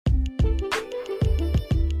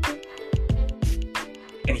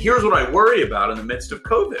And here's what I worry about in the midst of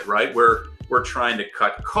COVID, right? Where we're trying to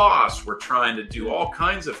cut costs, we're trying to do all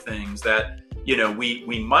kinds of things that,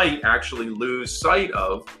 we might actually lose sight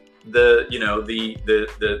of the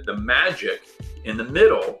magic in the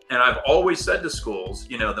middle. And I've always said to schools,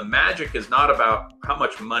 the magic is not about how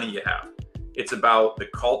much money you have. It's about the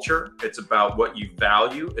culture. It's about what you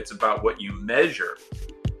value. It's about what you measure.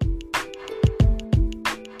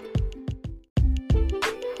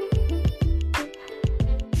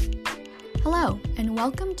 Hello, and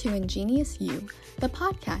welcome to Ingenious You, the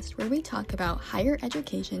podcast where we talk about higher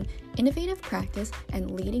education, innovative practice,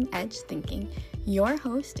 and leading-edge thinking. Your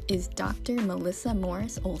host is Dr. Melissa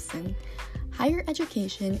Morris Olson. Higher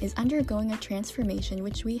education is undergoing a transformation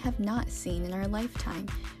which we have not seen in our lifetime.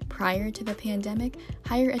 Prior to the pandemic,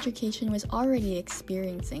 higher education was already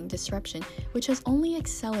experiencing disruption, which has only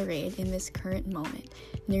accelerated in this current moment.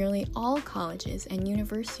 Nearly all colleges and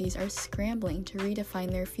universities are scrambling to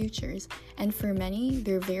redefine their futures, and for many,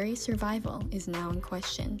 their very survival is now in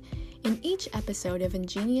question. In each episode of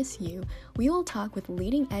Ingenious You, we will talk with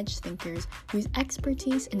leading-edge thinkers whose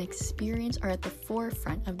expertise and experience are at the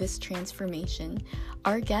forefront of this transformation.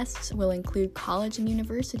 Our guests will include college and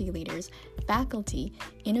university leaders, faculty,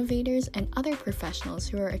 innovators, and other professionals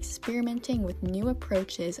who are experimenting with new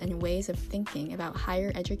approaches and ways of thinking about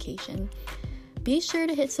higher education. Be sure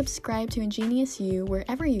to hit subscribe to Ingenious You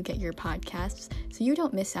wherever you get your podcasts so you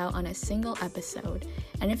don't miss out on a single episode.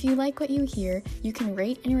 And if you like what you hear, you can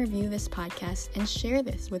rate and review this podcast and share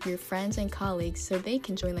this with your friends and colleagues so they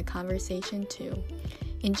can join the conversation too.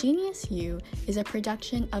 Ingenious You is a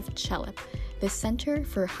production of CHELIP, the Center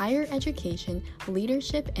for Higher Education,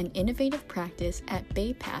 Leadership, and Innovative Practice at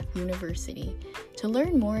Bay Path University. To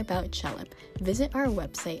learn more about CHELIP, visit our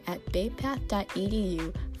website at baypath.edu/CHELIP.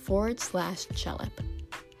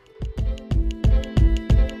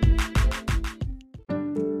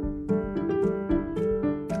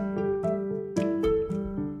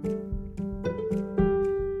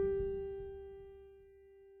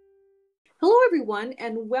 Hello, everyone,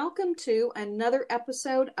 and welcome to another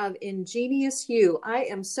episode of Ingenious You. I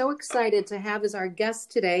am so excited to have as our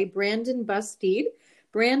guest today, Brandon Bastide.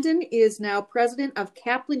 Brandon is now president of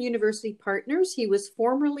Kaplan University Partners. He was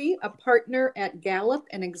formerly a partner at Gallup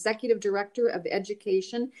and executive director of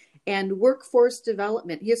education and workforce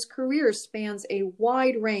development. His career spans a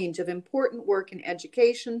wide range of important work in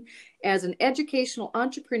education as an educational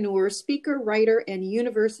entrepreneur, speaker, writer, and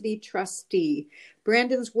university trustee.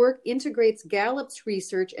 Brandon's work integrates Gallup's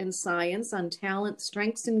research and science on talent,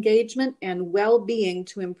 strengths, engagement, and well-being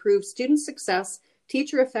to improve student success,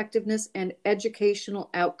 teacher effectiveness, and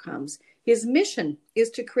educational outcomes. His mission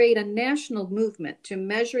is to create a national movement to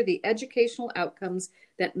measure the educational outcomes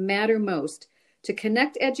that matter most, to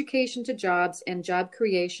connect education to jobs and job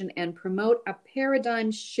creation, and promote a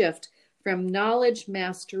paradigm shift from knowledge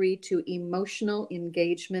mastery to emotional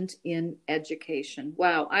engagement in education.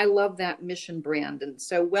 Wow, I love that mission, Brandon.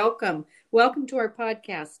 So welcome to our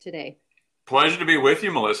podcast today. Pleasure to be with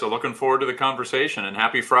you, Melissa. Looking forward to the conversation, and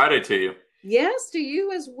happy Friday to you. Yes, to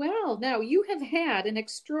you as well. Now, you have had an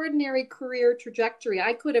extraordinary career trajectory.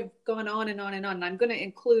 I could have gone on and on and on. I'm going to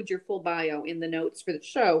include your full bio in the notes for the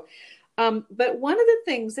show. But one of the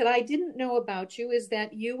things that I didn't know about you is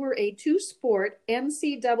that you were a two-sport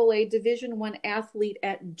NCAA Division I athlete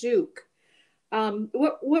at Duke.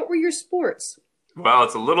 What were your sports? Well,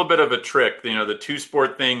 it's a little bit of a trick. The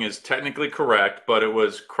two-sport thing is technically correct, but it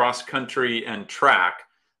was cross-country and track.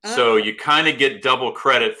 So you kind of get double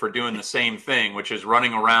credit for doing the same thing, which is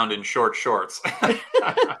running around in short shorts.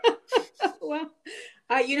 Well,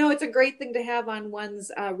 it's a great thing to have on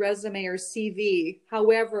one's resume or CV,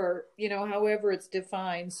 however it's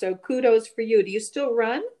defined. So kudos for you. Do you still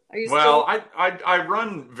run? I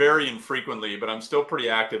run very infrequently, but I'm still pretty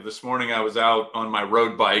active. This morning I was out on my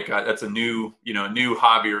road bike. That's a new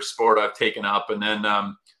hobby or sport I've taken up. And then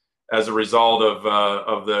as a result of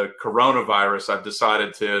the coronavirus, I've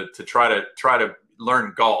decided to try to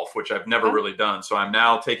learn golf, which I've never really done. So I'm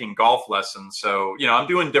now taking golf lessons. So, I'm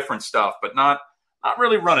doing different stuff, but not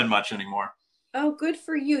really running much anymore. Oh, good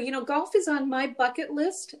for you. Golf is on my bucket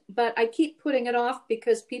list, but I keep putting it off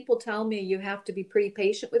because people tell me you have to be pretty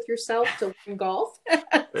patient with yourself to learn golf.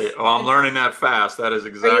 Well, I'm learning that fast. That is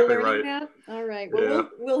exactly right. That? All right. Well,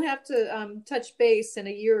 we'll have to touch base in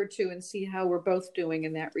a year or two and see how we're both doing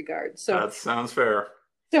in that regard. So that sounds fair.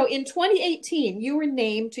 So in 2018, you were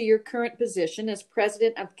named to your current position as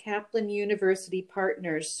president of Kaplan University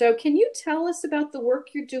Partners. So can you tell us about the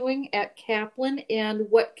work you're doing at Kaplan and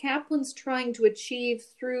what Kaplan's trying to achieve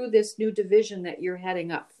through this new division that you're heading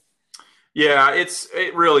up? Yeah,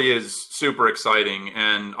 it really is super exciting,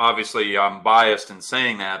 and obviously I'm biased in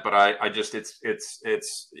saying that, but I just it's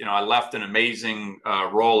I left an amazing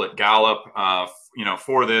role at Gallup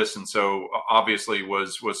for this, and so obviously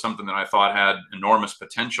was something that I thought had enormous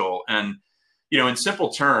potential. And in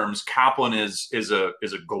simple terms, Kaplan is a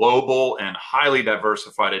global and highly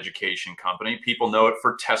diversified education company. People know it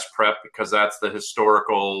for test prep because that's the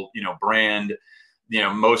historical brand.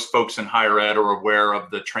 Most folks in higher ed are aware of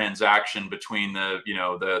the transaction between the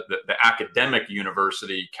academic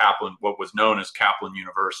university, Kaplan, what was known as Kaplan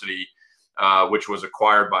University, which was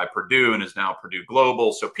acquired by Purdue and is now Purdue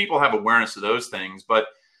Global. So people have awareness of those things. But,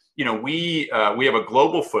 we have a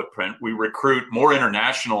global footprint. We recruit more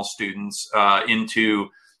international students into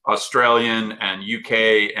Australian and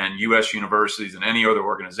UK and US universities than any other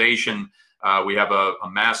organization. We have a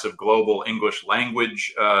massive global English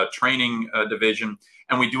language training division,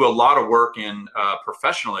 and we do a lot of work in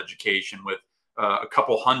professional education with a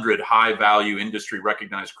couple hundred high-value industry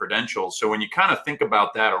recognized credentials. So when you kind of think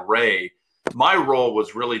about that array, my role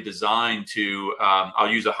was really designed to, I'll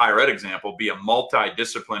use a higher ed example, be a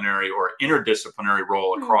multidisciplinary or interdisciplinary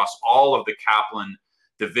role across all of the Kaplan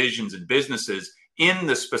divisions and businesses in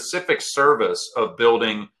the specific service of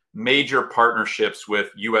building major partnerships with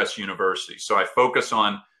U.S. universities. So I focus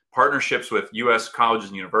on partnerships with U.S. colleges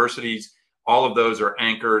and universities. All of those are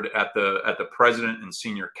anchored at the president and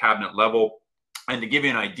senior cabinet level. And to give you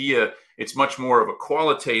an idea, it's much more of a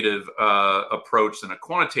qualitative approach than a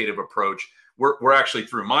quantitative approach. We're actually,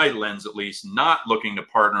 through my lens at least, not looking to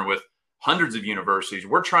partner with hundreds of universities.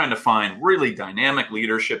 We're trying to find really dynamic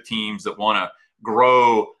leadership teams that want to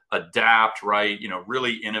grow, adapt, right?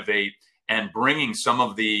 Really innovate, and bringing some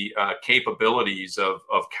of the capabilities of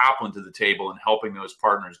Kaplan to the table and helping those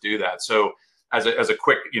partners do that. So as a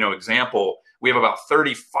quick example, we have about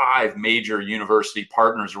 35 major university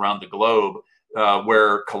partners around the globe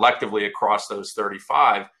where collectively across those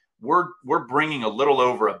 35, we're bringing a little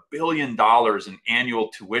over $1 billion in annual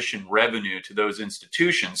tuition revenue to those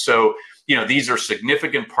institutions. So, these are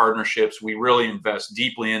significant partnerships. We really invest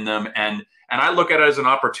deeply in them. And I look at it as an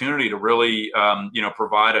opportunity to really,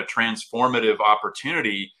 provide a transformative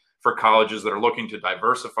opportunity for colleges that are looking to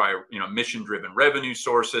diversify, mission-driven revenue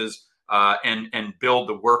sources and build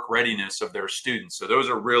the work readiness of their students. So those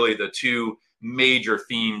are really the two major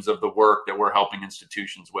themes of the work that we're helping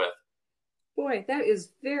institutions with. Boy, that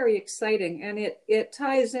is very exciting. And it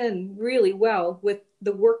ties in really well with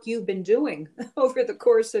the work you've been doing over the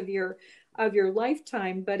course of your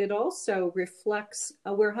lifetime, but it also reflects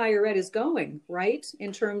where higher ed is going, right?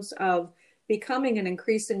 In terms of becoming an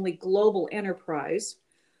increasingly global enterprise.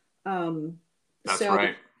 That's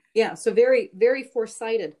right. Yeah, so very, very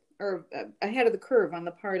foresighted or ahead of the curve on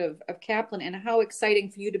the part of Kaplan, and how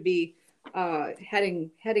exciting for you to be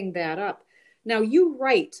heading that up. Now, you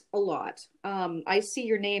write a lot. I see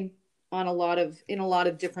your name on in a lot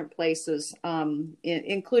of different places,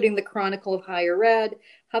 including the Chronicle of Higher Ed,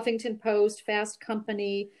 Huffington Post, Fast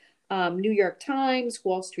Company, New York Times,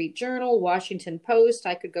 Wall Street Journal, Washington Post.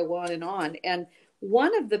 I could go on and on. And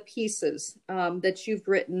one of the pieces that you've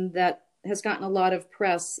written that has gotten a lot of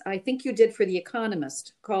press, I think you did for The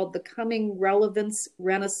Economist, called The Coming Relevance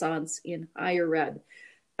Renaissance in Higher Ed.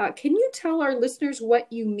 Can you tell our listeners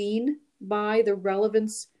what you mean by the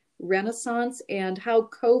relevance renaissance and how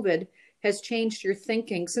COVID has changed your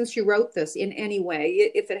thinking since you wrote this in any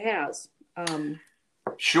way, if it has?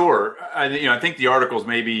 Sure. I think the article's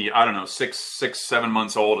maybe, 6-7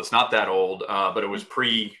 months old. It's not that old, but it was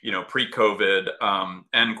pre-COVID.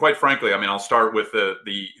 And quite frankly, I'll start with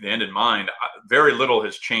the end in mind. Very little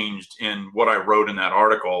has changed in what I wrote in that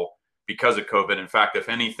article because of COVID. In fact, if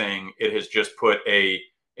anything, it has just put a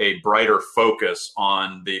brighter focus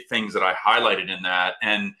on the things that I highlighted in that.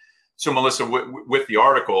 And so, Melissa, with the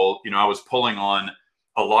article, I was pulling on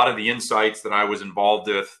a lot of the insights that I was involved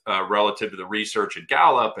with relative to the research at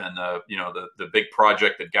Gallup and the big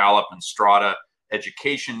project that Gallup and Strata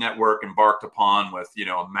Education Network embarked upon with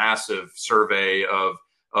a massive survey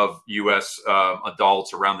of U.S.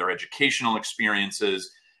 Adults around their educational experiences.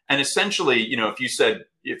 And essentially,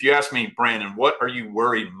 if you ask me, Brandon, what are you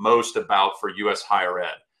worried most about for U.S. higher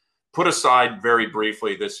ed? Put aside very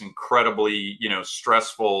briefly this incredibly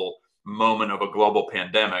stressful moment of a global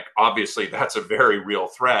pandemic. Obviously, that's a very real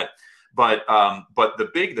threat. But the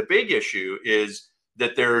big issue is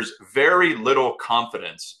that there's very little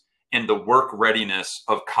confidence in the work readiness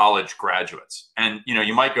of college graduates. And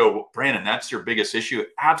you might go, well, Brandon, that's your biggest issue. It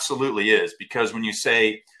absolutely is, because when you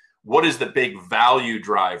say what is the big value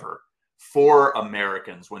driver for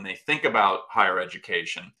Americans when they think about higher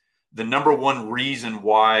education, the number one reason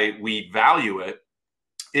why we value it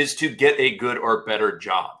is to get a good or better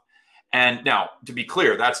job. And now, to be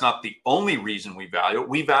clear, that's not the only reason we value it.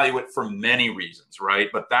 We value it for many reasons, right?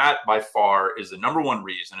 But that by far is the number one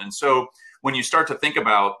reason. And so when you start to think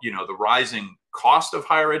about, the rising cost of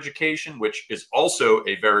higher education, which is also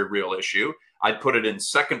a very real issue, I'd put it in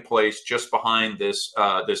second place just behind this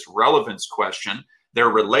relevance question. They're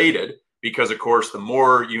related because, of course, the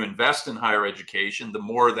more you invest in higher education, the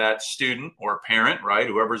more that student or parent, right,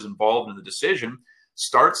 whoever's involved in the decision,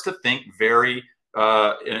 starts to think in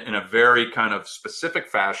a very kind of specific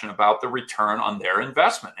fashion about the return on their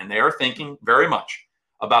investment. And they are thinking very much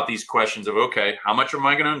about these questions of, okay, how much am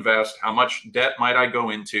I going to invest? How much debt might I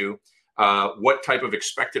go into? What type of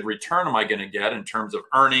expected return am I going to get in terms of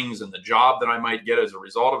earnings and the job that I might get as a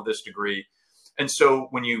result of this degree? And so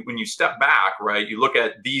when you step back, right, you look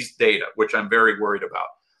at these data, which I'm very worried about,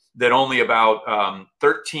 that only about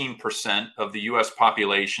 13% of the U.S.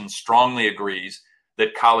 population strongly agrees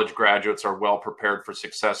that college graduates are well prepared for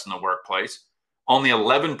success in the workplace. Only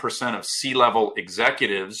 11% of C-level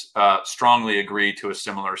executives strongly agree to a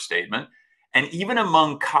similar statement. And even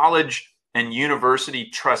among college and university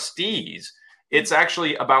trustees, it's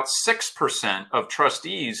actually about 6% of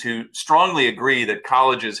trustees who strongly agree that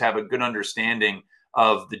colleges have a good understanding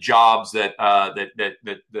of the jobs that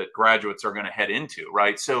graduates are going to head into,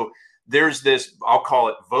 right? So there's this, I'll call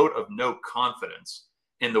it, vote of no confidence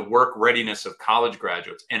in the work readiness of college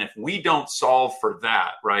graduates. And if we don't solve for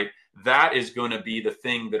that, right, that is going to be the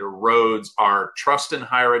thing that erodes our trust in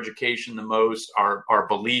higher education the most, our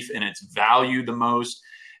belief in its value the most.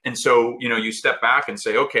 And so, you step back and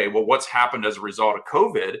say, okay, well, what's happened as a result of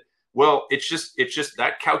COVID? Well, it's just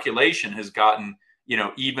that calculation has gotten,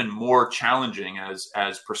 even more challenging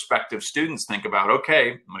as prospective students think about,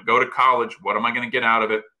 okay, I'm going to go to college. What am I going to get out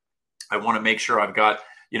of it? I want to make sure I've got,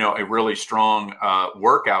 a really strong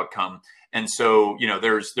work outcome. And so,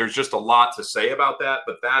 there's just a lot to say about that.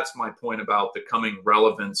 But that's my point about the coming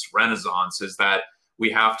relevance renaissance, is that we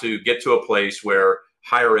have to get to a place where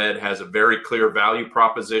higher ed has a very clear value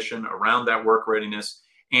proposition around that work readiness.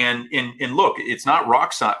 And look, it's not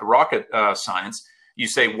rocket science. You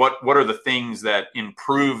say, what are the things that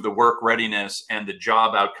improve the work readiness and the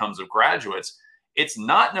job outcomes of graduates? It's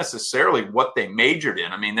not necessarily what they majored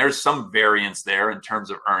in. I mean, there's some variance there in terms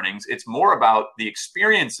of earnings. It's more about the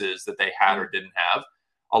experiences that they had or didn't have,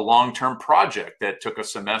 a long-term project that took a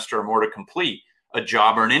semester or more to complete, a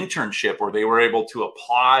job or an internship where they were able to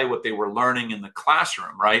apply what they were learning in the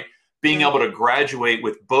classroom, right? Being able to graduate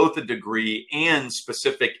with both a degree and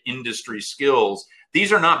specific industry skills.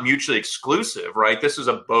 These are not mutually exclusive, right? This is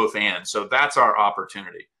a both and. So that's our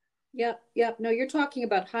opportunity. Yep. No, you're talking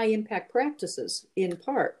about high impact practices in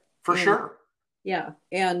part. For sure. Yeah.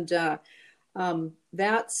 And that's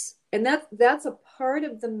a part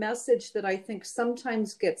of the message that I think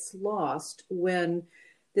sometimes gets lost when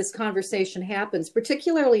this conversation happens,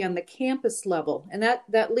 particularly on the campus level. And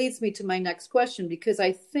that leads me to my next question, because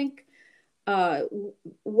I think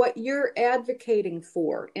what you're advocating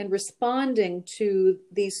for and responding to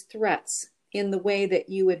these threats in the way that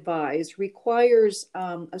you advise requires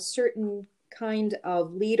a certain kind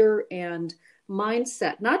of leader and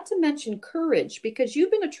mindset, not to mention courage, because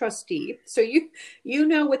you've been a trustee. So you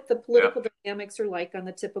know what the political dynamics are like on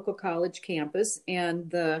the typical college campus,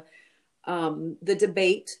 and the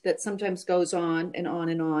debate that sometimes goes on and on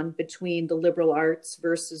and on between the liberal arts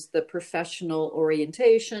versus the professional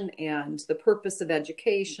orientation and the purpose of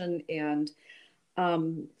education. And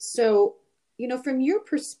so, from your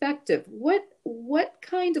perspective, what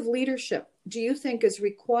kind of leadership do you think is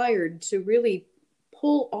required to really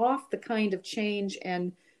pull off the kind of change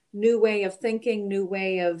and new way of thinking, new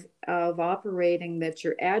way of operating that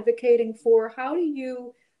you're advocating for? How do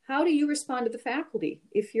you respond to the faculty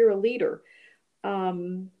if you're a leader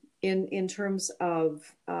in terms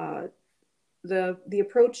of the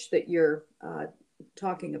approach that you're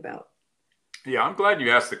talking about? Yeah, I'm glad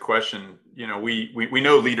you asked the question. We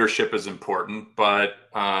know leadership is important, but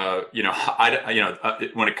when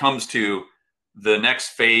it comes to the next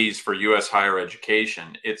phase for U.S. higher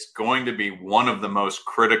education, it's going to be one of the most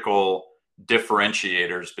critical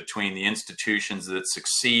differentiators between the institutions that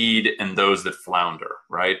succeed and those that flounder,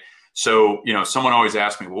 right? So, someone always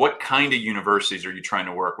asks me, well, what kind of universities are you trying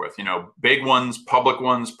to work with? Big ones, public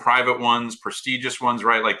ones, private ones, prestigious ones,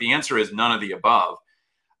 right? Like, the answer is none of the above.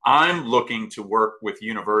 I'm looking to work with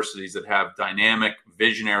universities that have dynamic,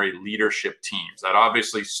 visionary leadership teams. That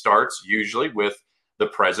obviously starts usually with the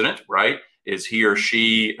president, right? Is he or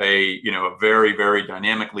she a very, very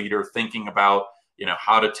dynamic leader thinking about,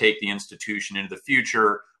 how to take the institution into the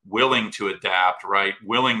future, willing to adapt, right?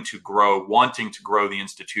 Willing to grow, wanting to grow the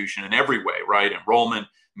institution in every way, right? Enrollment,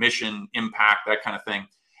 mission, impact, that kind of thing.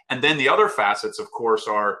 And then the other facets, of course,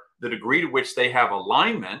 are the degree to which they have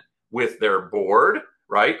alignment with their board,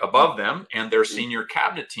 right, above them, and their senior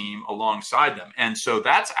cabinet team alongside them. And so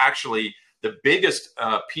that's actually the biggest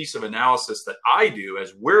piece of analysis that I do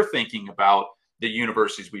as we're thinking about the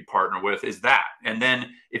universities we partner with, is that. And then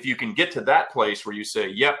if you can get to that place where you say,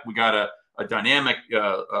 yep, we got a dynamic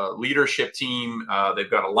leadership team, they've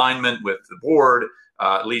got alignment with the board,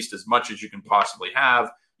 at least as much as you can possibly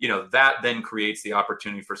have, that then creates the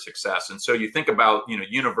opportunity for success. And so you think about,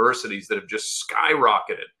 universities that have just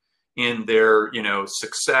skyrocketed in their,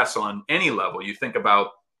 success on any level. You think about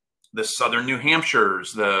the Southern New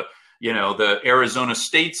Hampshires, the Arizona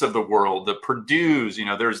States of the world, the Purdue's,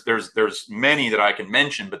 there's many that I can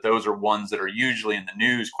mention, but those are ones that are usually in the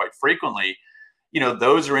news quite frequently.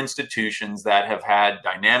 Those are institutions that have had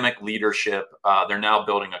dynamic leadership. They're now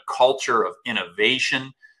building a culture of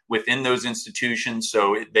innovation within those institutions.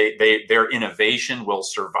 So their innovation will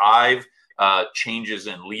survive changes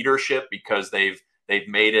in leadership because they've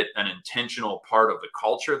made it an intentional part of the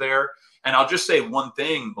culture there. And I'll just say one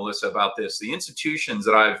thing, Melissa, about this: the institutions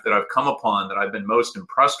that I've come upon that I've been most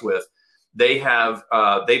impressed with, they've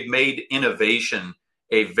made innovation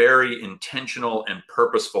a very intentional and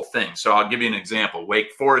purposeful thing. So I'll give you an example.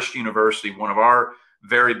 Wake Forest University, one of our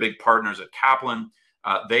very big partners at Kaplan,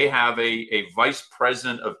 they have a vice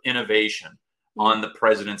president of innovation on the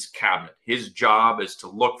president's cabinet. His job is to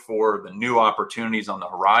look for the new opportunities on the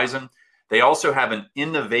horizon. They also have an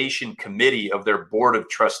innovation committee of their board of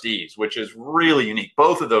trustees, which is really unique.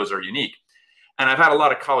 Both of those are unique. And I've had a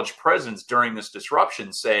lot of college presidents during this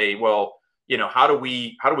disruption say, well, how do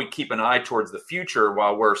we keep an eye towards the future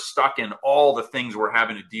while we're stuck in all the things we're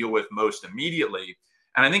having to deal with most immediately?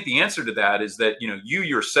 And I think the answer to that is that, you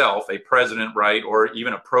yourself, a president, right, or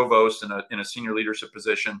even a provost in a senior leadership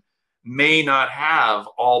position, may not have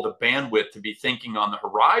all the bandwidth to be thinking on the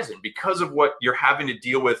horizon because of what you're having to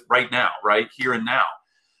deal with right now, right here and now.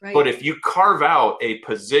 Right. But if you carve out a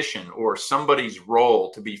position or somebody's role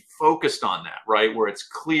to be focused on that, right, where it's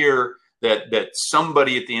clear that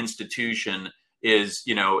somebody at the institution is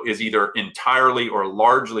either entirely or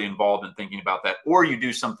largely involved in thinking about that, or you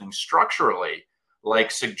do something structurally, like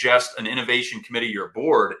suggest an innovation committee to your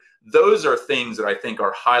board, those are things that I think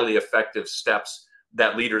are highly effective steps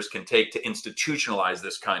that leaders can take to institutionalize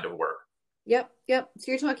this kind of work. Yep. So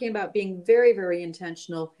you're talking about being very, very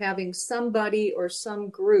intentional, having somebody or some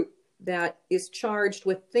group that is charged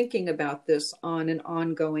with thinking about this on an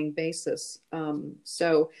ongoing basis.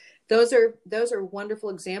 So those are wonderful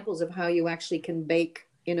examples of how you actually can bake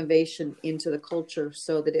innovation into the culture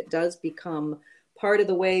so that it does become part of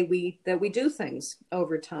the way we do things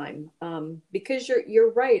over time. Because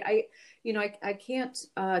you're right. I can't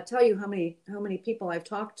tell you how many people I've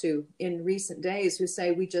talked to in recent days who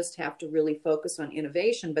say we just have to really focus on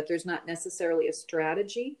innovation, but there's not necessarily a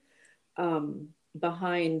strategy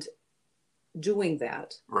behind doing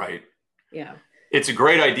that. Right. Yeah. It's a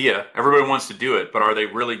great idea. Everybody wants to do it, but are they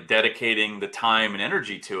really dedicating the time and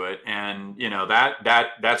energy to it? And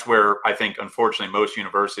that's where I think, unfortunately, most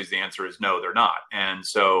universities, the answer is no, they're not. And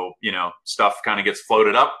so stuff kind of gets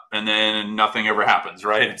floated up, and then nothing ever happens,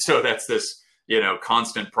 right? And so that's this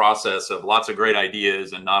constant process of lots of great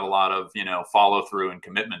ideas and not a lot of follow through and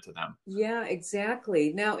commitment to them. Yeah,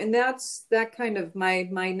 exactly. Now, and that kind of my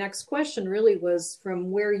next question really was, from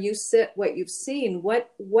where you sit, what you've seen,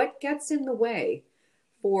 what gets in the way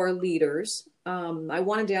for leaders. I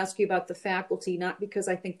wanted to ask you about the faculty, not because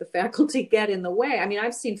I think the faculty get in the way. I mean,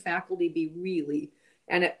 I've seen faculty be really,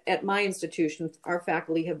 and at my institution, our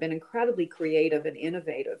faculty have been incredibly creative and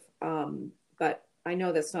innovative. But I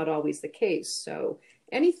know that's not always the case. So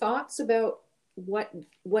any thoughts about what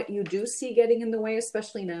you do see getting in the way,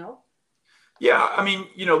 especially now? Yeah, I mean,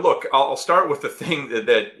 look, I'll start with the thing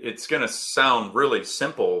that it's going to sound really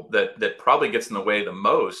simple, that probably gets in the way the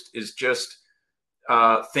most, is just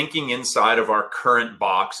thinking inside of our current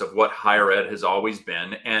box of what higher ed has always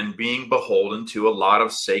been, and being beholden to a lot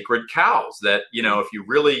of sacred cows that, if you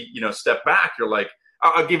really, step back, you're like,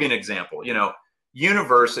 I'll give you an example.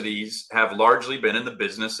 Universities have largely been in the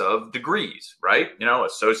business of degrees, right?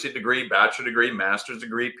 Associate degree, bachelor degree, master's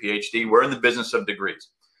degree, PhD. We're in the business of degrees.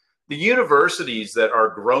 The universities that are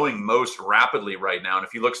growing most rapidly right now, and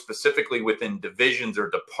if you look specifically within divisions or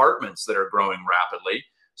departments that are growing rapidly,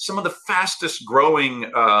 some of the fastest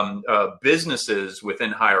growing businesses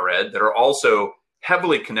within higher ed that are also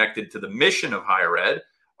heavily connected to the mission of higher ed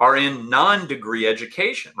are in non-degree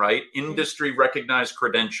education, right? Industry recognized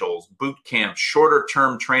credentials, boot camps, shorter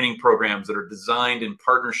term training programs that are designed in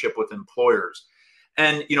partnership with employers.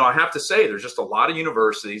 And, I have to say, there's just a lot of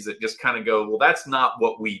universities that just kind of go, well, that's not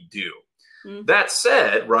what we do. Mm-hmm. That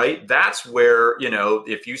said, right, that's where,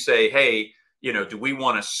 if you say, hey, do we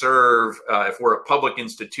want to serve, if we're a public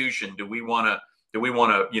institution, do we want to,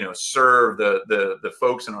 serve the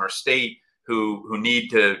folks in our state who need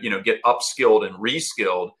to, get upskilled and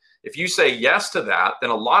reskilled? If you say yes to that,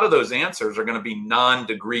 then a lot of those answers are going to be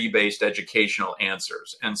non-degree based educational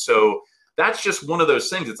answers. And so that's just one of those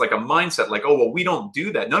things. It's like a mindset like, oh, well, we don't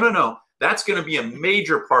do that. No. That's going to be a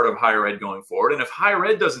major part of higher ed going forward. And if higher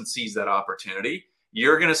ed doesn't seize that opportunity,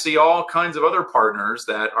 you're going to see all kinds of other partners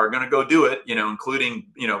that are going to go do it,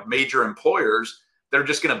 including, major employers. They're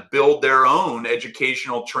just going to build their own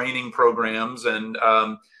educational training programs and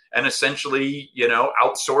essentially,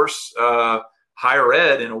 outsource higher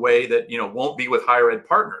ed in a way that, won't be with higher ed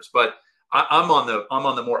partners. But I'm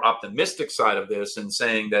on the more optimistic side of this and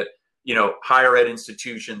saying that, higher ed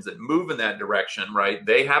institutions that move in that direction, right,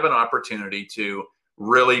 they have an opportunity to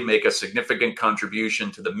really make a significant contribution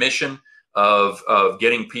to the mission of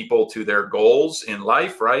getting people to their goals in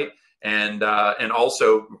life, right, and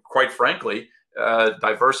also, quite frankly,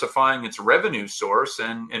 diversifying its revenue source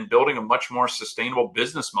and building a much more sustainable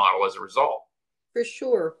business model as a result. For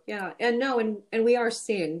sure. Yeah. And we are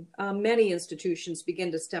seeing many institutions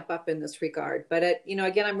begin to step up in this regard. But,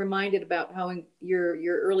 again, I'm reminded about how in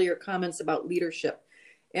your earlier comments about leadership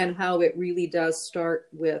and how it really does start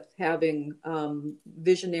with having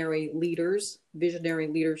visionary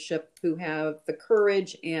leadership who have the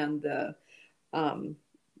courage and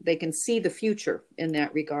they can see the future in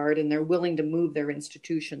that regard, and they're willing to move their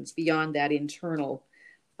institutions beyond that internal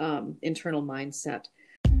mindset.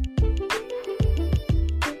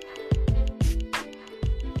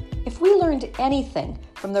 If we learned anything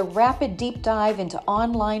from the rapid deep dive into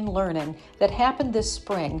online learning that happened this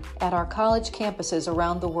spring at our college campuses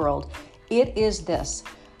around the world, it is this: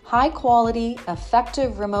 high quality,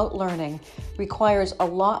 effective remote learning requires a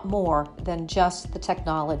lot more than just the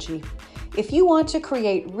technology. If you want to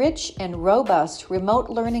create rich and robust remote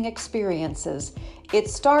learning experiences, it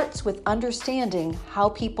starts with understanding how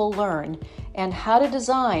people learn and how to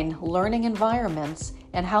design learning environments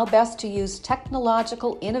and how best to use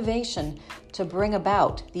technological innovation to bring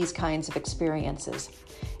about these kinds of experiences.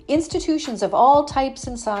 Institutions of all types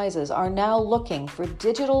and sizes are now looking for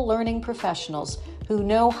digital learning professionals who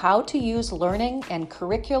know how to use learning and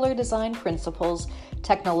curricular design principles,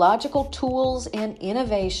 technological tools and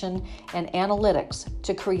innovation, and analytics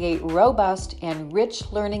to create robust and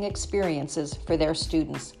rich learning experiences for their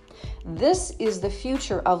students. This is the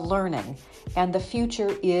future of learning, and the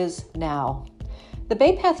future is now. The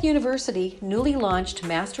Bay Path University newly launched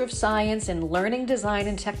Master of Science in Learning Design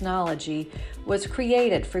and Technology was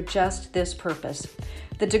created for just this purpose.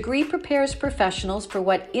 The degree prepares professionals for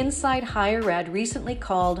what Inside Higher Ed recently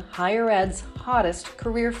called higher ed's hottest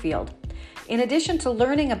career field. In addition to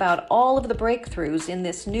learning about all of the breakthroughs in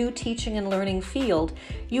this new teaching and learning field,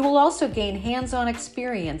 you will also gain hands-on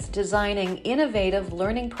experience designing innovative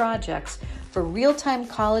learning projects for real-time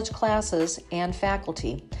college classes and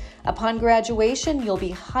faculty. Upon graduation, you'll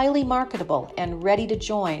be highly marketable and ready to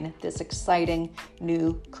join this exciting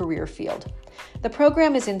new career field. The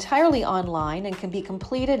program is entirely online and can be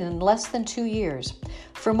completed in less than 2 years.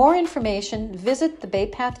 For more information, visit the Bay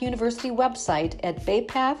Path University website at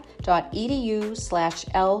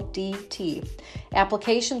baypath.edu/LDT.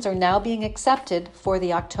 Applications are now being accepted for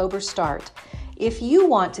the October start. If you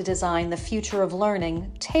want to design the future of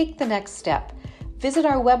learning, take the next step. Visit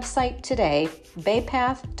our website today,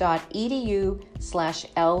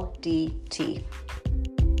 baypath.edu/LDT.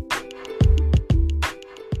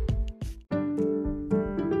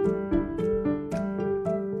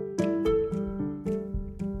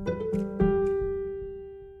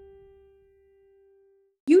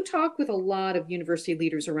 You talk with a lot of university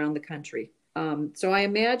leaders around the country. So I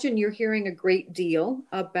imagine you're hearing a great deal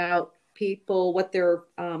about people, what their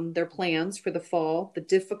plans for the fall, the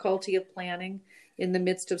difficulty of planning in the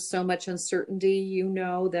midst of so much uncertainty. You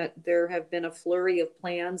know that there have been a flurry of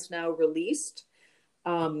plans now released,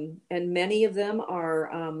 and many of them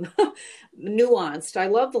are nuanced. I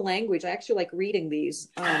love the language. I actually like reading these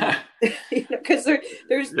because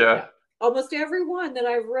there's almost every one that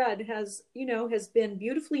I've read has been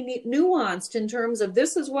beautifully nuanced in terms of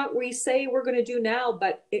this is what we say we're going to do now,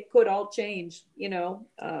 but it could all change, on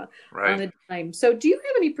a dime. So do you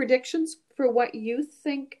have any predictions for what you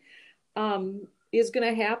think is going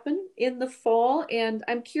to happen in the fall? And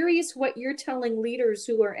I'm curious what you're telling leaders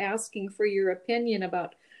who are asking for your opinion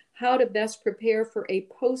about how to best prepare for a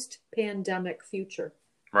post-pandemic future.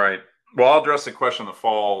 Right. Well, I'll address the question in the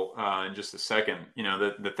fall in just a second.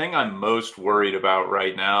 The thing I'm most worried about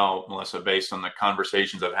right now, Melissa, based on the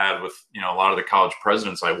conversations I've had with, a lot of the college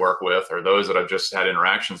presidents I work with, or those that I've just had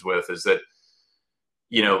interactions with, is that,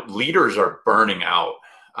 leaders are burning out.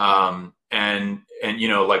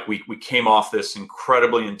 Like we came off this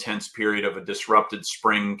incredibly intense period of a disrupted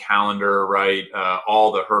spring calendar, right?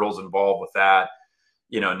 All the hurdles involved with that.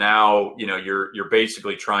 Now, you're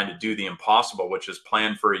basically trying to do the impossible, which is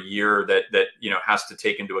plan for a year that has to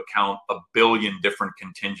take into account a billion different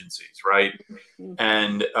contingencies, right? Mm-hmm.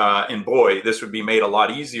 And boy, this would be made a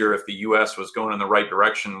lot easier if the U.S. was going in the right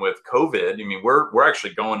direction with COVID. I mean, we're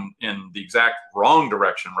actually going in the exact wrong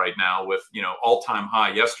direction right now with, all-time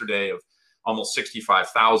high yesterday of almost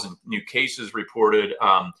 65,000 new cases reported.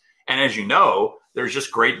 And as you know, there's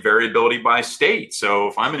just great variability by state. So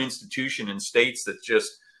if I'm an institution in states that's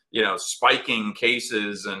just, spiking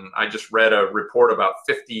cases, and I just read a report about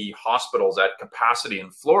 50 hospitals at capacity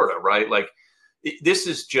in Florida, right? Like this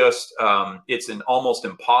is just, it's an almost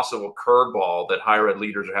impossible curveball that higher ed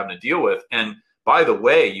leaders are having to deal with. And by the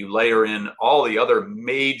way, you layer in all the other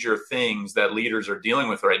major things that leaders are dealing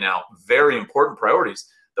with right now, very important priorities.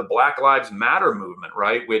 The Black Lives Matter movement,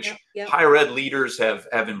 right? Which yep. Higher ed leaders have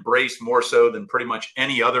embraced more so than pretty much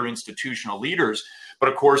any other institutional leaders. But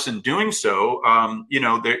of course, in doing so,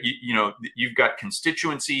 you've got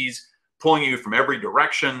constituencies pulling you from every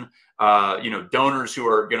direction. Donors who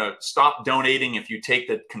are going to stop donating if you take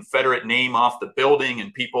the Confederate name off the building,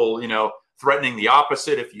 and people, threatening the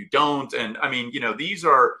opposite if you don't. And I mean, these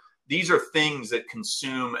are things that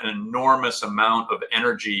consume an enormous amount of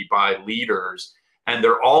energy by leaders. And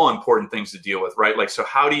they're all important things to deal with, right? Like, so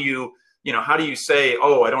how do you say,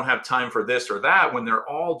 oh, I don't have time for this or that, when they're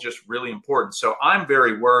all just really important? So I'm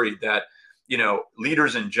very worried that,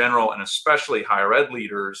 leaders in general, and especially higher ed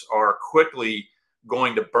leaders, are quickly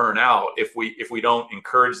going to burn out if we don't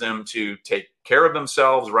encourage them to take care of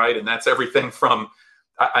themselves, right? And that's everything from,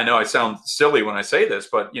 I know I sound silly when I say this,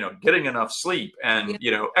 but, getting enough sleep and,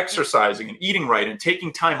 exercising and eating right and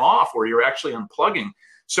taking time off where you're actually unplugging.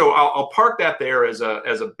 So I'll park that there as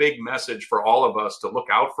a big message for all of us to look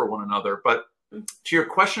out for one another. But to your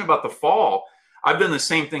question about the fall, I've done the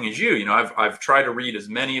same thing as you. I've tried to read as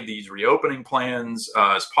many of these reopening plans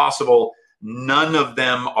as possible. None of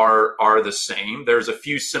them are the same. There's a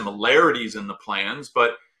few similarities in the plans,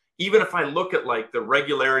 but even if I look at like the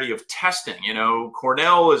regularity of testing,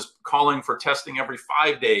 Cornell is calling for testing every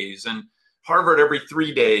 5 days, and Harvard every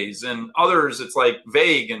 3 days, and others it's like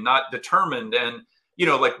vague and not determined. And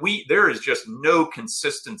there is just no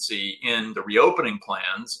consistency in the reopening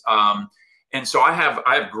plans. And so I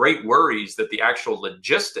have great worries that the actual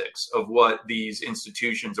logistics of what these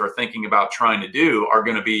institutions are thinking about trying to do are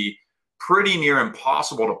going to be pretty near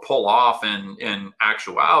impossible to pull off in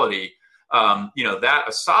actuality. That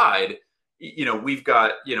aside, we've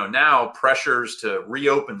got, now pressures to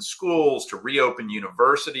reopen schools, to reopen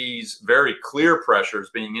universities, very clear pressures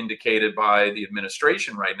being indicated by the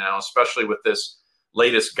administration right now, especially with this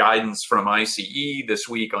latest guidance from ICE this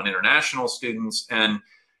week on international students. And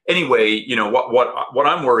anyway, what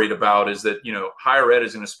I'm worried about is that, higher ed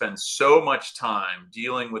is going to spend so much time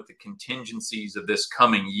dealing with the contingencies of this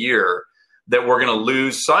coming year that we're going to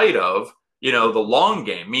lose sight of, the long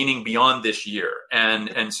game, meaning beyond this year.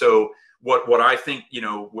 And so what I think,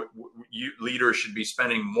 what you leaders should be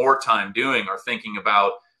spending more time doing are thinking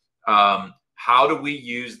about how do we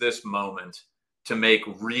use this moment to make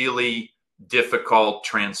really difficult,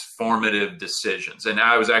 transformative decisions. And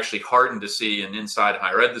I was actually heartened to see in Inside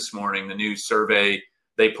Higher Ed this morning, the new survey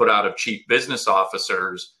they put out of chief business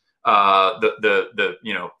officers, the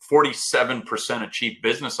 47% of chief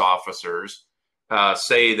business officers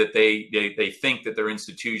say that they think that their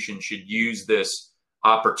institution should use this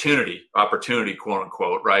opportunity, quote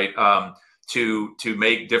unquote, right, to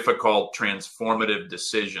make difficult, transformative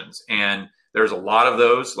decisions. And there's a lot of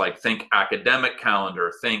those, like think academic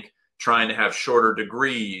calendar, think trying to have shorter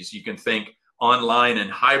degrees. You can think online and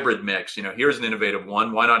hybrid mix. Here's an innovative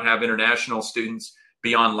one. Why not have international students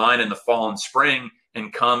be online in the fall and spring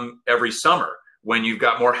and come every summer when you've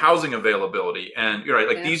got more housing availability? And you're right,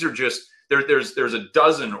 like these are just, there's a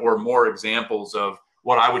dozen or more examples of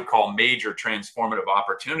what I would call major transformative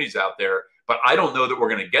opportunities out there. But I don't know that we're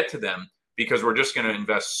going to get to them because we're just going to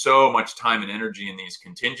invest so much time and energy in these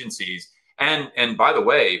contingencies. And by the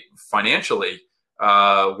way, financially,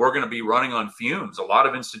 we're going to be running on fumes. A lot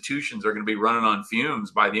of institutions are going to be running on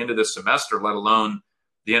fumes by the end of this semester, let alone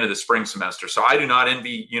the end of the spring semester. So I do not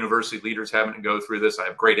envy university leaders having to go through this. I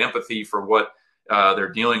have great empathy for what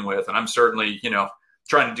they're dealing with. And I'm certainly,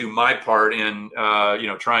 trying to do my part in,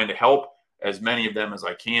 trying to help as many of them as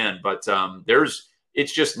I can. But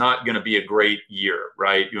it's just not going to be a great year,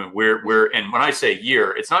 right? And when I say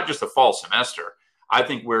year, it's not just a fall semester. I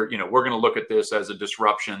think we're going to look at this as a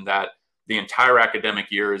disruption that the entire academic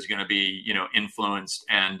year is going to be, influenced.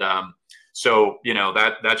 And so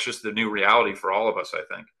that's just the new reality for all of us, I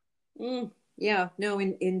think. Yeah, no,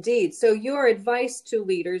 indeed. So your advice to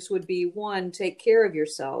leaders would be, one, take care of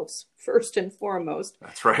yourselves first and foremost.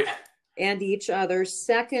 That's right. And each other.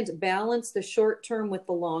 Second, balance the short term with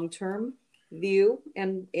the long term view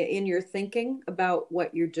and in your thinking about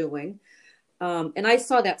what you're doing. And I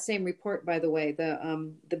saw that same report, by the way,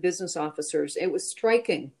 the business officers. It was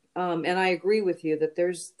striking. And I agree with you that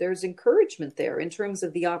there's encouragement there in terms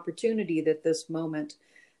of the opportunity that this moment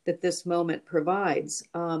provides.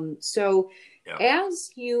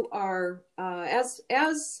 As you are, as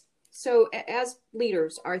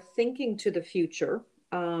leaders are thinking to the future,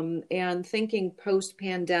 and thinking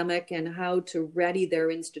post-pandemic and how to ready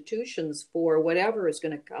their institutions for whatever is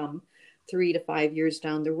going to come 3 to 5 years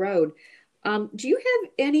down the road. Do you have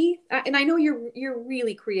any, and I know you're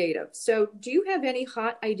really creative, so do you have any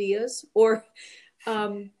hot ideas or,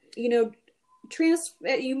 you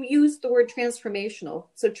used the word transformational.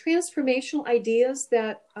 So transformational ideas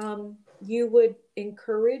that you would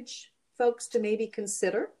encourage folks to maybe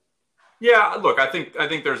consider? Yeah, look, I think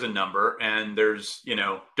there's a number, and there's,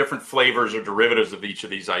 different flavors or derivatives of each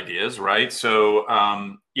of these ideas, right? So,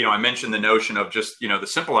 I mentioned the notion of just, the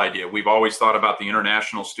simple idea. We've always thought about the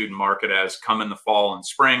international student market as come in the fall and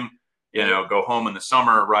spring, go home in the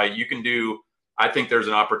summer, right? I think there's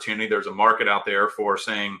an opportunity, there's a market out there for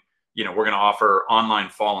saying, we're going to offer online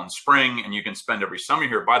fall and spring, and you can spend every summer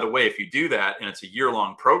here. By the way, if you do that, and it's a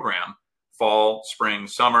year-long program, fall, spring,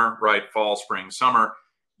 summer, right? Fall, spring, summer,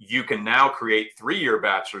 you can now create 3-year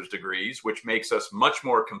bachelor's degrees, which makes us much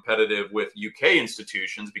more competitive with UK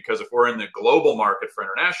institutions, because if we're in the global market for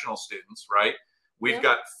international students, right, we've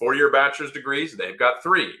got 4-year bachelor's degrees, they've got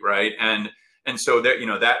 3, right? And so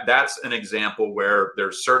that's an example where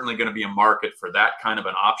there's certainly going to be a market for that kind of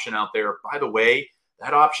an option out there. By the way,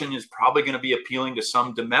 that option is probably going to be appealing to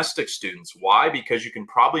some domestic students. Why? Because you can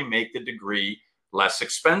probably make the degree less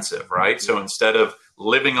expensive, right? So instead of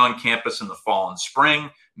living on campus in the fall and spring,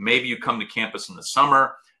 maybe you come to campus in the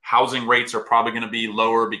summer. Housing rates are probably going to be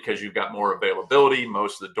lower because you've got more availability.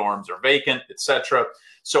 Most of the dorms are vacant, et cetera.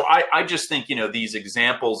 So I just think, these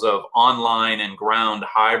examples of online and ground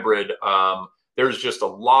hybrid, there's just a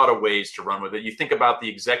lot of ways to run with it. You think about the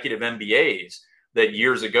executive MBAs that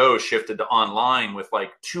years ago shifted to online with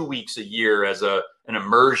like 2 weeks a year as an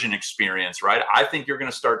immersion experience, right? I think you're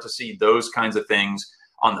going to start to see those kinds of things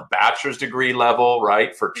on the bachelor's degree level,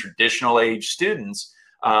 right, for traditional age students.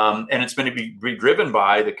 And it's going to be driven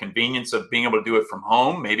by the convenience of being able to do it from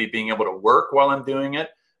home, maybe being able to work while I'm doing it.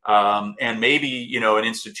 And maybe, an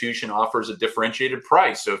institution offers a differentiated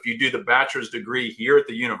price. So if you do the bachelor's degree here at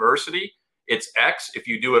the university, it's X. If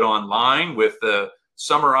you do it online with the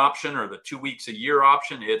summer option or the 2 weeks a year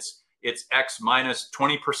option, it's X minus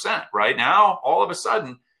 20%. Right now, all of a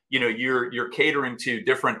sudden, you're catering to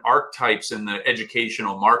different archetypes in the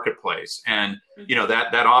educational marketplace. And,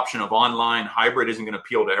 that option of online hybrid isn't going to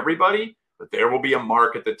appeal to everybody, but there will be a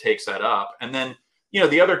market that takes that up. And then,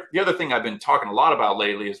 the other thing I've been talking a lot about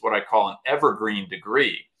lately is what I call an evergreen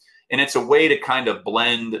degree. And it's a way to kind of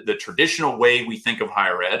blend the traditional way we think of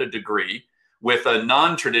higher ed, a degree, with a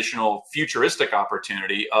non-traditional futuristic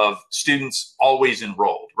opportunity of students always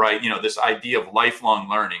enrolled, right? This idea of lifelong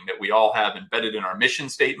learning that we all have embedded in our mission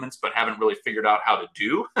statements, but haven't really figured out how to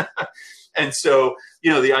do. And so,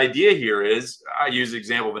 the idea here is, I use the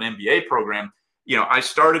example of an MBA program. I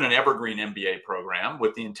started an evergreen MBA program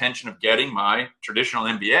with the intention of getting my traditional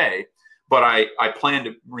MBA, but I plan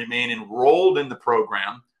to remain enrolled in the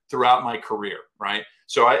program throughout my career, right?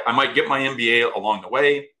 So I might get my MBA along the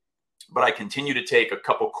way, but I continue to take a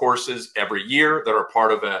couple courses every year that are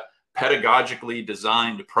part of a pedagogically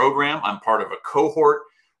designed program. I'm part of a cohort,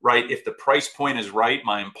 right? If the price point is right,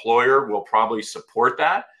 my employer will probably support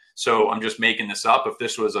that. So I'm just making this up. If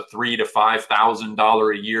this was a $3,000 to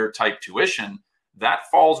 $5,000 a year type tuition,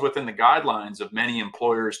 that falls within the guidelines of many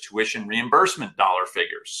employers' tuition reimbursement dollar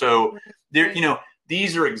figures. So there,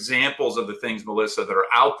 these are examples of the things, Melissa, that are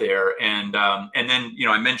out there. And then,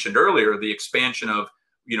 I mentioned earlier the expansion of,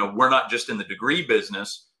 we're not just in the degree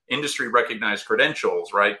business, industry recognized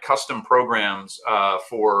credentials, right? Custom programs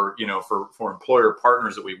for employer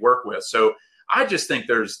partners that we work with. So I just think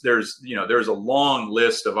there's a long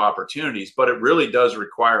list of opportunities, but it really does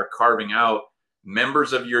require carving out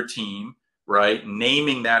members of your team, right?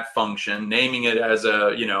 Naming that function, naming it as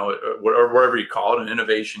a, or whatever you call it, an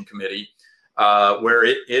innovation committee, where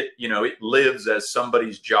it lives as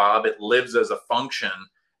somebody's job, it lives as a function,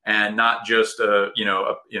 and not just a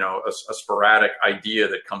sporadic idea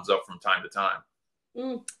that comes up from time to time.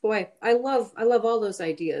 Boy, I love all those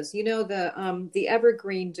ideas. The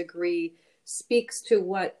Evergreen degree speaks to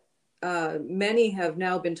what many have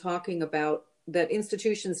now been talking about, that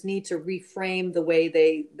institutions need to reframe the way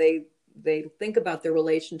they think about their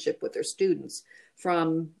relationship with their students,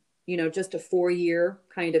 from just a 4-year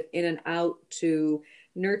kind of in and out, to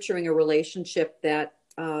nurturing a relationship that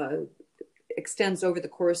extends over the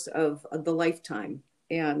course of the lifetime.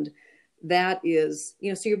 And that is,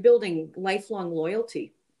 so you're building lifelong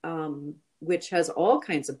loyalty, which has all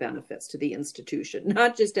kinds of benefits to the institution,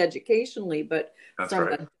 not just educationally, but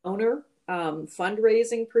from a donor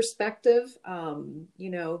fundraising perspective,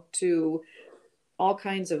 to all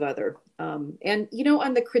kinds of other. And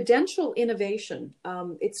on the credential innovation,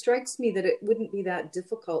 it strikes me that it wouldn't be that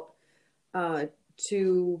difficult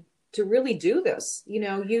to really do this.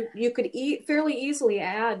 You could fairly easily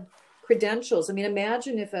add credentials. I mean,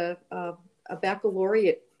 imagine if a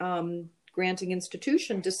baccalaureate granting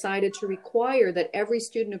institution decided to require that every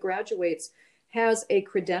student who graduates has a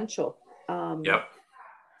credential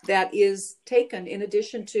that is taken in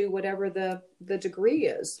addition to whatever the degree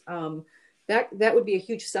is. That would be a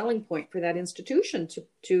huge selling point for that institution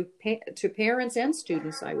to parents and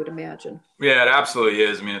students, I would imagine. Yeah, it absolutely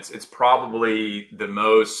is. I mean, it's probably the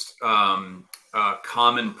most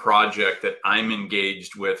common project that I'm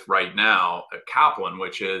engaged with right now at Kaplan,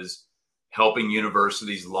 which is helping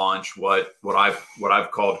universities launch what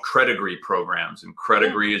I've called Credegree programs. And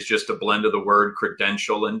Credegree is just a blend of the word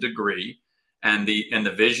credential and degree. And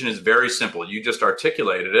the vision is very simple. You just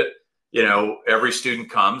articulated it. Every student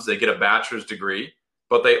comes, they get a bachelor's degree,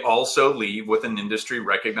 but they also leave with an industry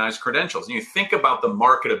recognized credentials. And you think about the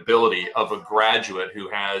marketability of a graduate who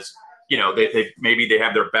has, maybe they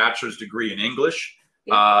have their bachelor's degree in English,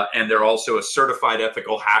 and they're also a certified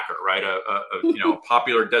ethical hacker, right? A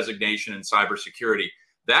popular designation in cybersecurity.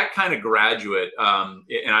 That kind of graduate,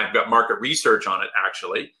 and I've got market research on it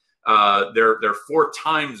actually, they're 4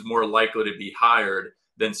 times more likely to be hired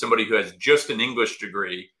than somebody who has just an English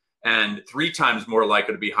degree, and 3 times more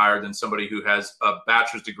likely to be hired than somebody who has a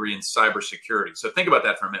bachelor's degree in cybersecurity. So think about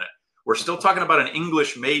that for a minute. We're still talking about an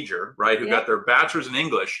English major, right, who got their bachelor's in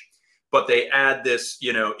English, but they add this,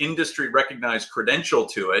 industry recognized credential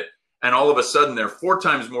to it. And all of a sudden they're 4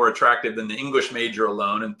 times more attractive than the English major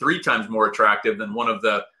alone, and 3 times more attractive than one of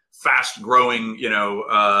the fast growing,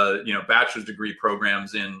 bachelor's degree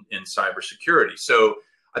programs in cybersecurity. So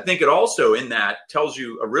I think it also in that tells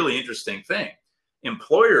you a really interesting thing.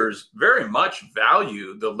 Employers very much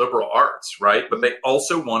value the liberal arts, right? But they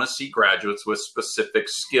also want to see graduates with specific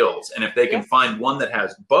skills. And if they can find one that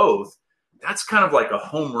has both, that's kind of like a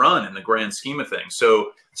home run in the grand scheme of things.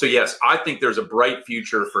 So yes, I think there's a bright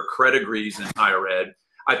future for Credegrees in higher ed.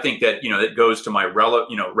 I think that, it goes to my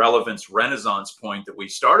relevance renaissance point that we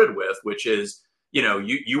started with, which is,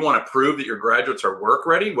 you want to prove that your graduates are work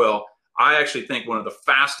ready. Well, I actually think one of the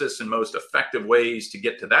fastest and most effective ways to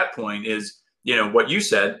get to that point is, what you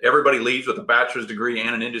said, everybody leaves with a bachelor's degree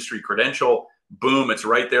and an industry credential. Boom, it's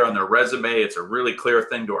right there on their resume. It's a really clear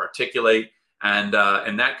thing to articulate. And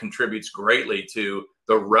that contributes greatly to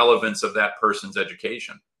the relevance of that person's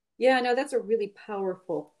education. Yeah, no, that's a really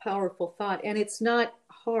powerful thought. And it's not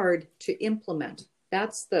hard to implement.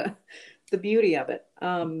 That's the beauty of it.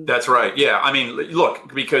 That's right. Yeah. I mean,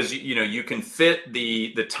 look, because, you can fit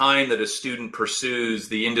the time that a student pursues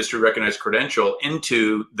the industry recognized credential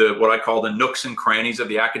into what I call the nooks and crannies of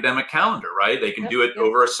the academic calendar, right? They can do it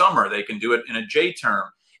over a summer. They can do it in a J term.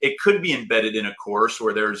 It could be embedded in a course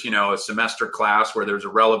where there's, a semester class where there's a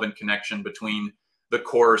relevant connection between the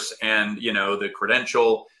course and, the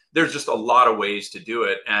credential. There's just a lot of ways to do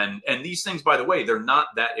it. And these things, by the way, they're not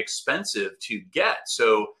that expensive to get.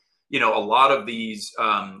 So, a lot of these,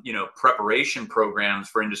 preparation programs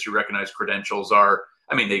for industry recognized credentials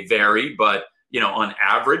they vary, but, on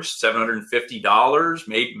average, $750,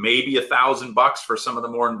 maybe $1,000 for some of the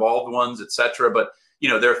more involved ones, et cetera. But,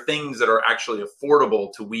 there are things that are actually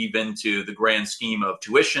affordable to weave into the grand scheme of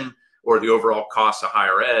tuition or the overall cost of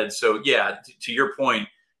higher ed. So yeah, to your point,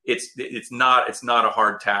 it's not a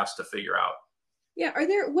hard task to figure out. Yeah.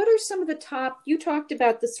 What are some of the top, you talked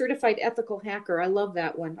about the certified ethical hacker. I love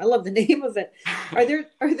that one. I love the name of it. Are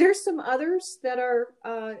there some others that are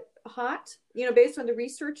hot, based on the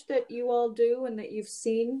research that you all do and that you've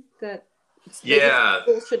seen that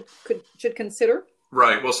people should consider?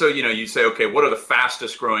 Right. Well, so, you say, okay, what are the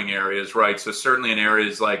fastest growing areas, right? So certainly in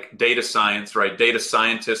areas like data science, right? Data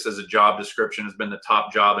scientist as a job description has been the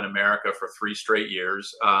top job in America for 3 straight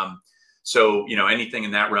years. So, anything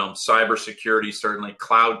in that realm, cybersecurity, certainly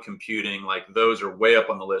cloud computing, like those are way up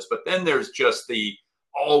on the list. But then there's just the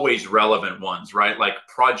always relevant ones, right? Like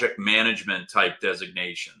project management type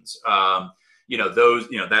designations.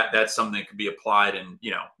 That's something that could be applied in,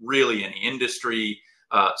 really any industry,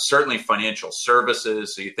 certainly financial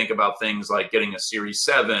services. So you think about things like getting a Series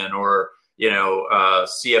 7 or,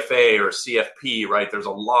 CFA or CFP, right? There's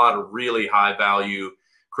a lot of really high value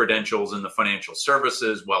credentials in the financial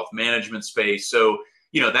services, wealth management space. So,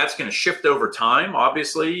 that's going to shift over time,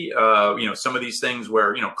 obviously. Some of these things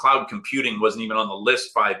where, cloud computing wasn't even on the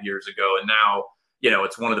list 5 years ago. And now,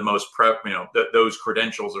 it's one of the most, those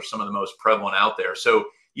credentials are some of the most prevalent out there. So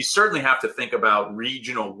you certainly have to think about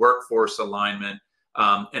regional workforce alignment.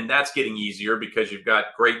 And that's getting easier because you've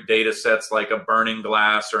got great data sets like a Burning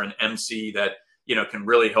Glass or an MC that, can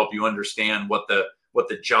really help you understand what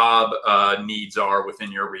the job needs are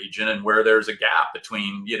within your region and where there's a gap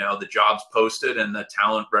between, the jobs posted and the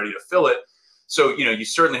talent ready to fill it. So, you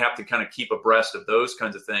certainly have to kind of keep abreast of those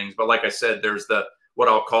kinds of things. But like I said, there's what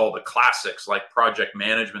I'll call the classics like project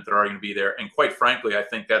management that are going to be there. And quite frankly, I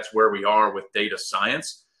think that's where we are with data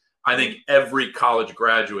science. I think every college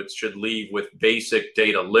graduate should leave with basic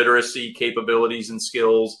data literacy capabilities and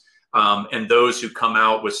skills. And those who come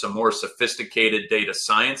out with some more sophisticated data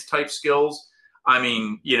science type skills,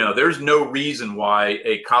 there's no reason why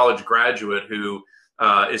a college graduate who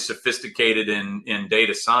is sophisticated in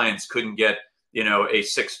data science couldn't get, a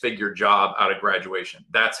six-figure job out of graduation.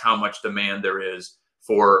 That's how much demand there is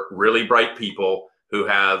for really bright people who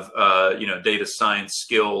have, data science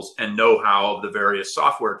skills and know-how of the various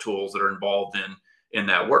software tools that are involved in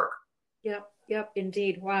that work. Yep,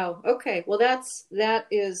 indeed. Wow. Okay. Well, that's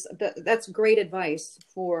great advice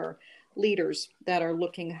for leaders that are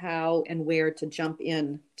looking how and where to jump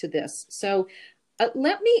in to this. So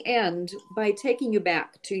let me end by taking you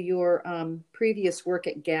back to your previous work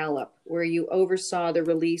at Gallup, where you oversaw the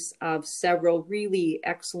release of several really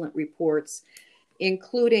excellent reports,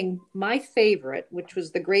 including my favorite, which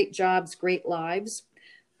was the Great Jobs, Great Lives,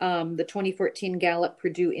 the 2014 Gallup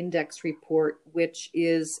Purdue Index Report, which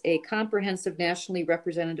is a comprehensive nationally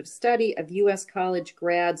representative study of U.S. college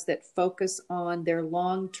grads that focus on their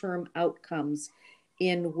long-term outcomes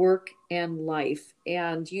in work and life.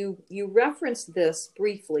 And you referenced this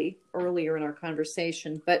briefly earlier in our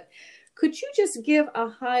conversation, but could you just give a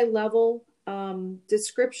high-level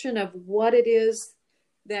description of what it is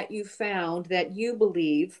that you found that you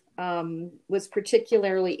believe was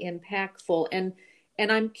particularly impactful?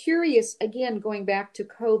 And I'm curious, again, going back to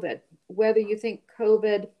COVID, whether you think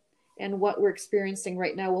COVID and what we're experiencing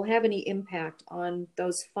right now will have any impact on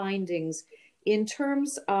those findings in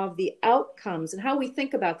terms of the outcomes and how we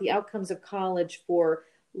think about the outcomes of college for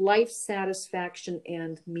life satisfaction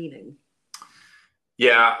and meaning.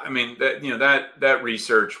 Yeah, that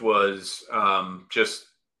research was just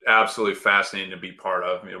absolutely fascinating to be part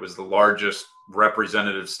of. It was the largest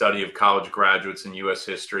representative study of college graduates in U.S.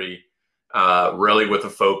 history, really with a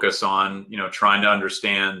focus on, trying to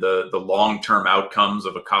understand the long-term outcomes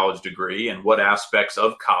of a college degree and what aspects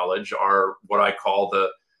of college are what I call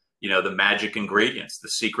the magic ingredients, the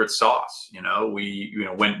secret sauce.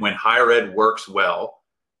 When higher ed works well,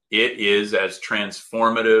 it is as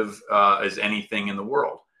transformative as anything in the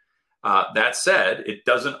world. That said, it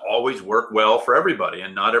doesn't always work well for everybody,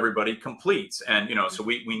 and not everybody completes. And, so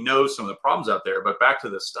we know some of the problems out there. But back to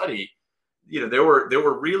the study, there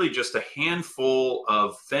were really just a handful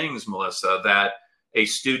of things, Melissa, that a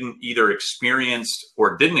student either experienced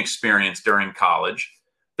or didn't experience during college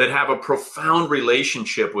that have a profound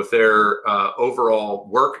relationship with their overall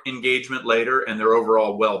work engagement later and their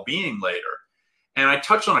overall well-being later. And I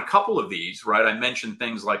touched on a couple of these, right? I mentioned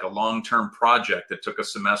things like a long-term project that took a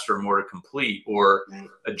semester or more to complete, or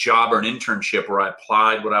a job or an internship where I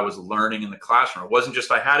applied what I was learning in the classroom. It wasn't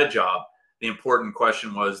just I had a job. The important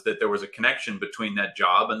question was that there was a connection between that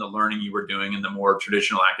job and the learning you were doing in the more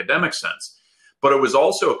traditional academic sense. But it was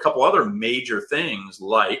also a couple other major things,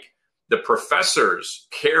 like the professors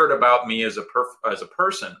cared about me as a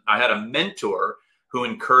person. I had a mentor who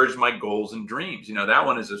encouraged my goals and dreams. That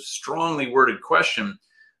one is a strongly worded question.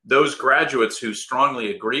 Those graduates who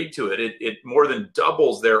strongly agreed to it, it more than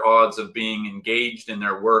doubles their odds of being engaged in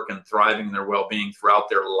their work and thriving in their well-being throughout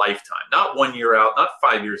their lifetime. Not 1 year out, not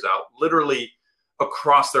 5 years out, literally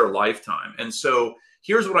across their lifetime. And so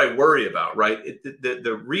here's what I worry about, right?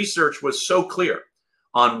 The research was so clear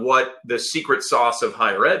on what the secret sauce of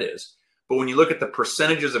higher ed is. But when you look at the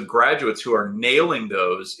percentages of graduates who are nailing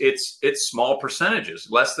those, it's small percentages.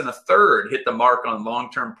 Less than a third hit the mark on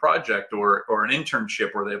long-term project or an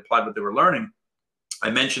internship where they applied what they were learning.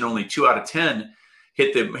 I mentioned only 2 out of 10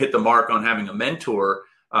 hit the mark on having a mentor.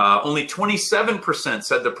 Only 27%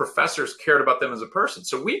 said the professors cared about them as a person.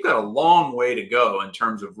 So we've got a long way to go in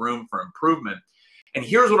terms of room for improvement. And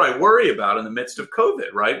here's what I worry about in the midst of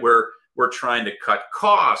COVID, right? Where we're trying to cut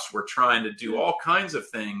costs, we're trying to do all kinds of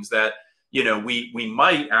things that, we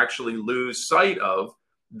might actually lose sight of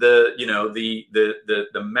the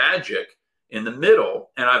magic in the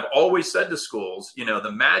middle. And I've always said to schools,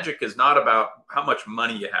 the magic is not about how much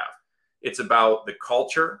money you have. It's about the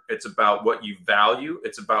culture. It's about what you value.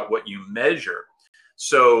 It's about what you measure.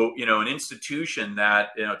 So, an institution that,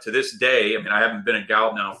 to this day, I haven't been at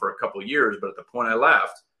Gallup now for a couple of years, but at the point I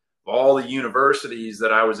left, all the universities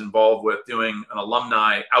that I was involved with doing an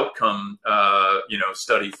alumni outcome,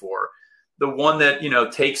 study for, the one that,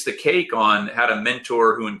 takes the cake on had a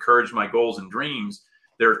mentor who encouraged my goals and dreams,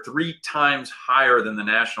 they're 3 times higher than the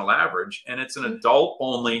national average. And it's an adult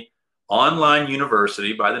only online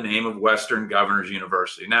university by the name of Western Governors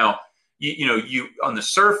University. Now, you on the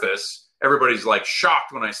surface, everybody's like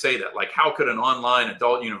shocked when I say that. Like, how could an online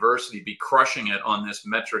adult university be crushing it on this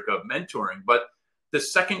metric of mentoring? But the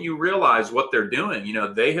second you realize what they're doing,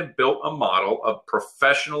 they have built a model of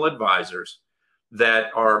professional advisors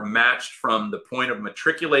that are matched from the point of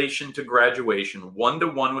matriculation to graduation,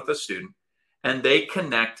 1-to-1 with a student, and they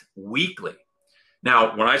connect weekly.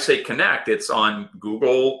 Now, when I say connect, it's on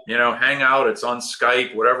Google, Hangout, it's on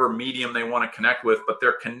Skype, whatever medium they want to connect with, but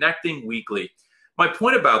they're connecting weekly. My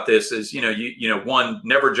point about this is, one,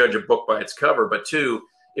 never judge a book by its cover, but 2,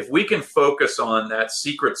 if we can focus on that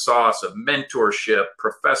secret sauce of mentorship,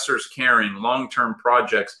 professors caring, long-term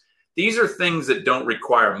projects, these are things that don't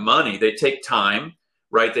require money. They take time,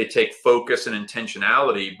 right? They take focus and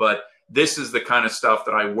intentionality, but this is the kind of stuff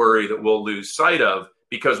that I worry that we'll lose sight of,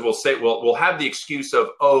 because we'll have the excuse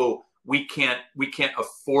of, oh, we can't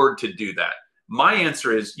afford to do that. My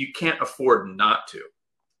answer is you can't afford not to.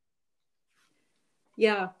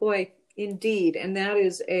 Yeah, boy, indeed. And that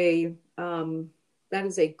is a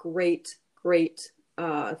great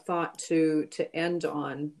thought to end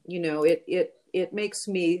on. It makes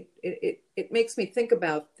me think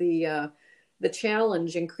about the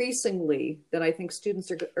challenge increasingly that I think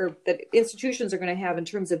that institutions are going to have in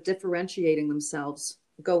terms of differentiating themselves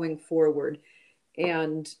going forward.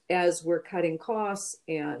 And as we're cutting costs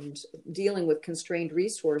and dealing with constrained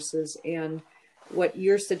resources, and what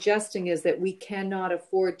you're suggesting is that we cannot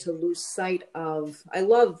afford to lose sight of, I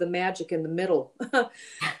love the magic in the middle.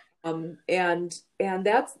 And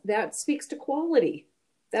that speaks to quality.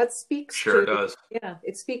 That speaks sure to, it does. Yeah,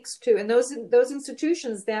 it speaks to, and those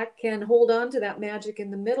institutions that can hold on to that magic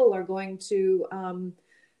in the middle are going to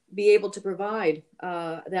be able to provide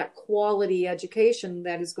that quality education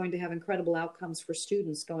that is going to have incredible outcomes for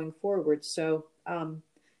students going forward. So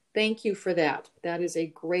thank you for that. That is a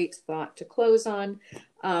great thought to close on.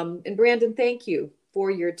 And Brandon, thank you for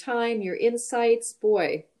your time, your insights.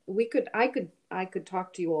 Boy, I could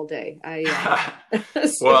talk to you all day.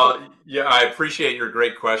 Well, yeah, I appreciate your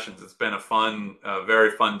great questions. It's been a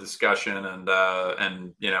very fun discussion, and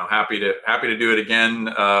happy to do it again,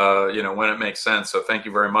 when it makes sense. So thank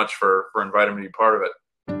you very much for inviting me to be part of it.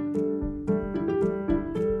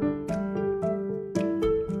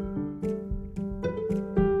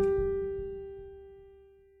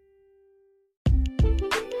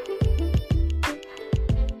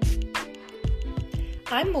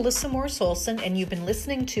 I'm Melissa Morse-Olson, and you've been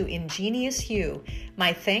listening to Ingenious You.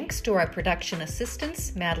 My thanks to our production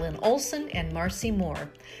assistants, Madeline Olson and Marcy Moore.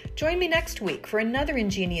 Join me next week for another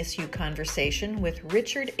Ingenious You conversation with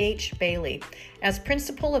Richard H. Bailey. As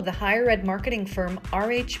principal of the higher ed marketing firm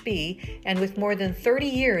RHB, and with more than 30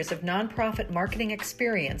 years of nonprofit marketing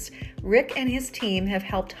experience, Rick and his team have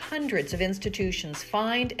helped hundreds of institutions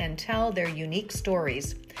find and tell their unique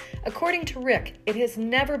stories. According to Rick, it has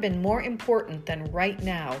never been more important than right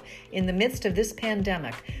now, in the midst of this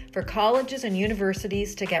pandemic, for colleges and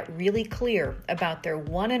universities to get really clear about their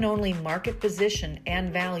one and only market position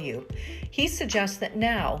and value. He suggests that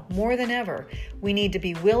now, more than ever, we need to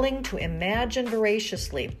be willing to imagine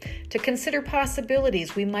voraciously, to consider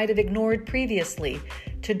possibilities we might have ignored previously,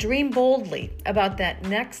 to dream boldly about that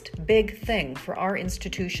next big thing for our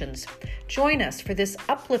institutions. Join us for this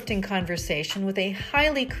uplifting conversation with a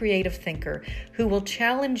highly creative thinker who will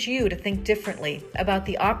challenge you to think differently about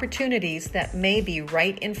the opportunities that may be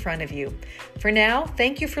right in front of you. For now,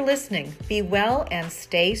 thank you for listening. Be well and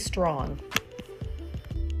stay strong.